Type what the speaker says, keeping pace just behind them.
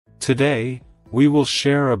Today, we will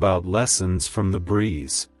share about lessons from the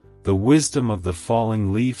breeze, the wisdom of the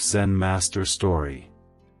falling leaf ZenMaster story.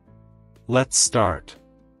 Let's start.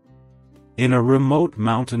 In a remote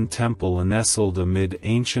mountain temple nestled amid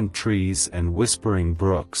ancient trees and whispering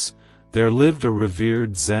brooks, there lived a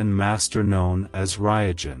revered Zen master known as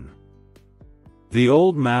Ryojin. The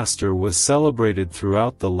old master was celebrated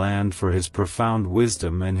throughout the land for his profound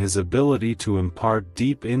wisdom and his ability to impart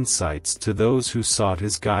deep insights to those who sought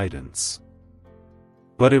his guidance.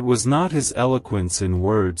 But it was not his eloquence in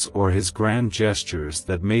words or his grand gestures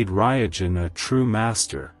that made Ryojin a true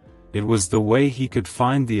master, it was the way he could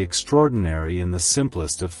find the extraordinary in the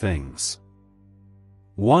simplest of things.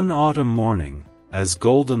 One autumn morning, as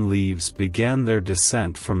golden leaves began their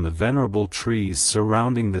descent from the venerable trees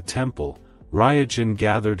surrounding the temple, Ryojin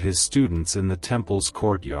gathered his students in the temple's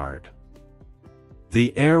courtyard.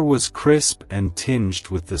 The air was crisp and tinged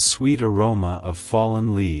with the sweet aroma of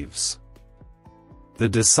fallen leaves. The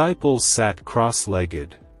disciples sat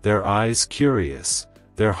cross-legged, their eyes curious,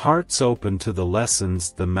 their hearts open to the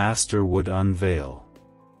lessons the master would unveil.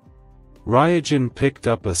 Ryojin picked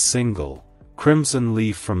up a single, crimson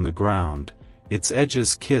leaf from the ground, its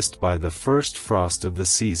edges kissed by the first frost of the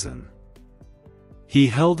season. He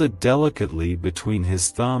held it delicately between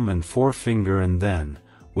his thumb and forefinger and then,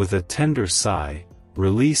 with a tender sigh,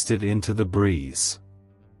 released it into the breeze.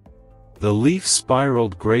 The leaf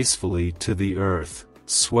spiraled gracefully to the earth,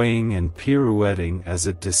 swaying and pirouetting as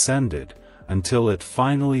it descended, until it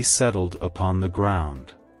finally settled upon the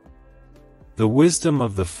ground. "The wisdom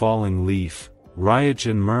of the falling leaf,"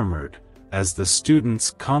 Ryojin murmured, as the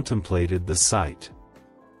students contemplated the sight.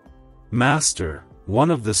 "Master," one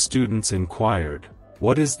of the students inquired,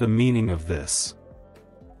 "what is the meaning of this?"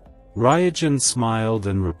 Ryojin smiled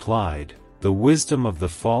and replied, "The wisdom of the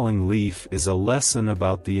falling leaf is a lesson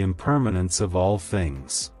about the impermanence of all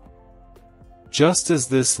things. Just as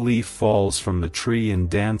this leaf falls from the tree and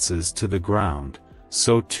dances to the ground,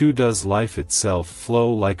 so too does life itself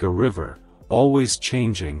flow like a river, always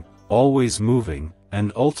changing, always moving,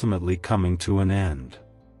 and ultimately coming to an end.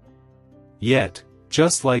 Yet,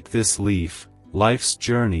 just like this leaf, life's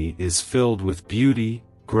journey is filled with beauty,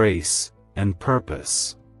 grace, and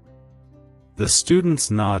purpose." The students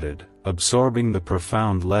nodded, absorbing the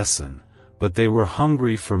profound lesson, but they were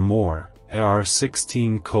hungry for more. AR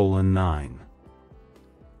 16:9.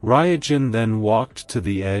 Ryojin then walked to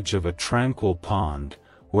the edge of a tranquil pond,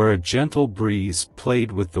 where a gentle breeze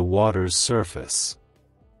played with the water's surface.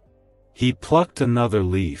 He plucked another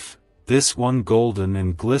leaf, this one golden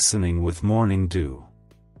and glistening with morning dew.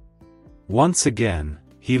 Once again,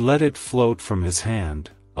 he let it float from his hand,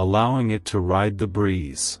 allowing it to ride the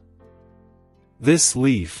breeze. "This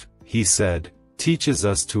leaf," he said, "teaches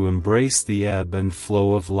us to embrace the ebb and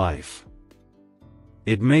flow of life.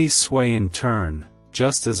 It may sway and turn,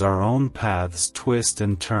 just as our own paths twist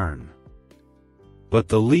and turn. But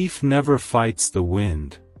the leaf never fights the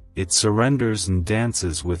wind, it surrenders and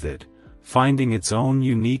dances with it, finding its own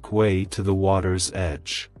unique way to the water's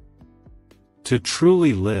edge. To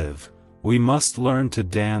truly live, we must learn to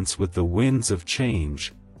dance with the winds of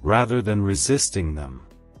change, rather than resisting them."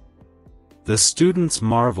 The students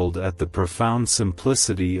marveled at the profound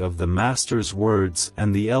simplicity of the master's words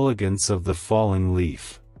and the elegance of the falling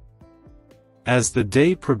leaf. As the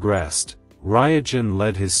day progressed, Ryojin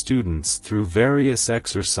led his students through various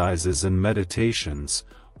exercises and meditations,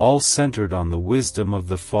 all centered on the wisdom of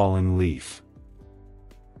the falling leaf.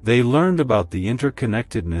 They learned about the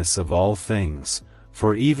interconnectedness of all things,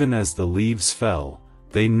 for even as the leaves fell,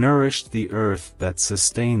 they nourished the earth that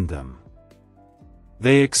sustained them.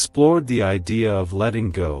 They explored the idea of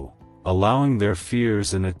letting go, allowing their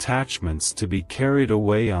fears and attachments to be carried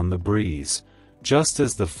away on the breeze, just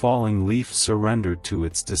as the falling leaf surrendered to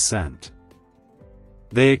its descent.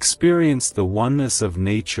 They experienced the oneness of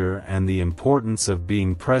nature and the importance of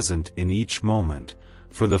being present in each moment,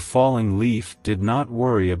 for the falling leaf did not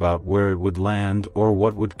worry about where it would land or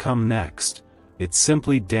what would come next, it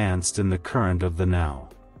simply danced in the current of the now.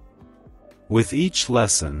 With each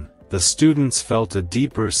lesson, the students felt a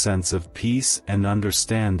deeper sense of peace and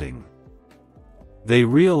understanding. They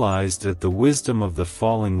realized that the wisdom of the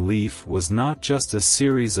falling leaf was not just a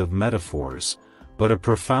series of metaphors, but a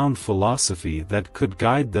profound philosophy that could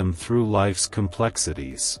guide them through life's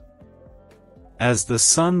complexities. As the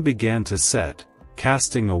sun began to set,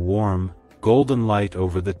 casting a warm, golden light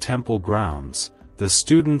over the temple grounds, the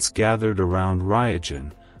students gathered around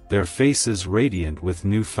Ryojin, their faces radiant with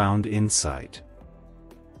newfound insight.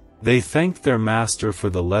 They thanked their master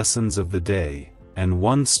for the lessons of the day, and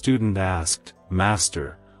one student asked,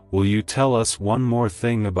 "Master, will you tell us one more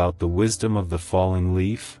thing about the wisdom of the falling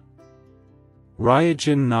leaf?"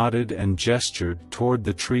 Ryojin nodded and gestured toward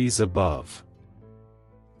the trees above.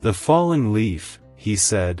 "The falling leaf," he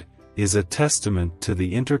said, "is a testament to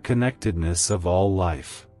the interconnectedness of all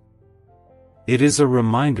life. It is a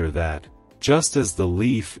reminder that, just as the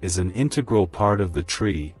leaf is an integral part of the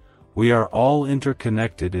tree, we are all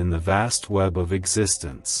interconnected in the vast web of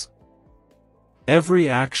existence. Every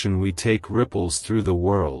action we take ripples through the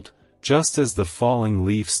world, just as the falling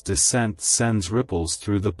leaf's descent sends ripples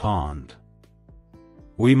through the pond.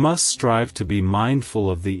 We must strive to be mindful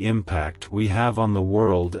of the impact we have on the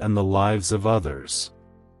world and the lives of others."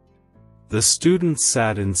 The students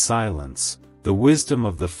sat in silence, the wisdom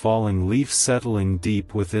of the falling leaf settling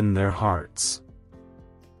deep within their hearts.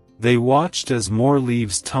 They watched as more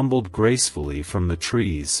leaves tumbled gracefully from the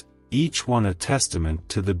trees, each one a testament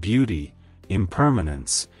to the beauty,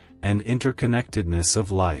 impermanence, and interconnectedness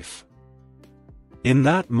of life. In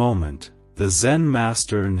that moment, the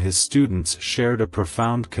ZenMaster and his students shared a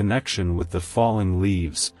profound connection with the falling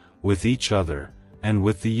leaves, with each other, and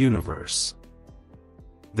with the universe.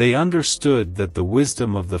 They understood that the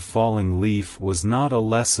wisdom of the falling leaf was not a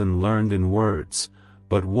lesson learned in words,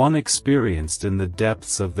 but one experienced in the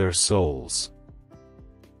depths of their souls.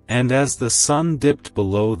 And as the sun dipped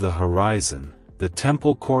below the horizon, the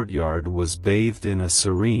temple courtyard was bathed in a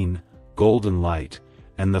serene, golden light,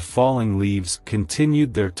 and the falling leaves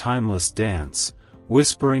continued their timeless dance,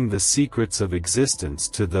 whispering the secrets of existence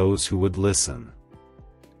to those who would listen.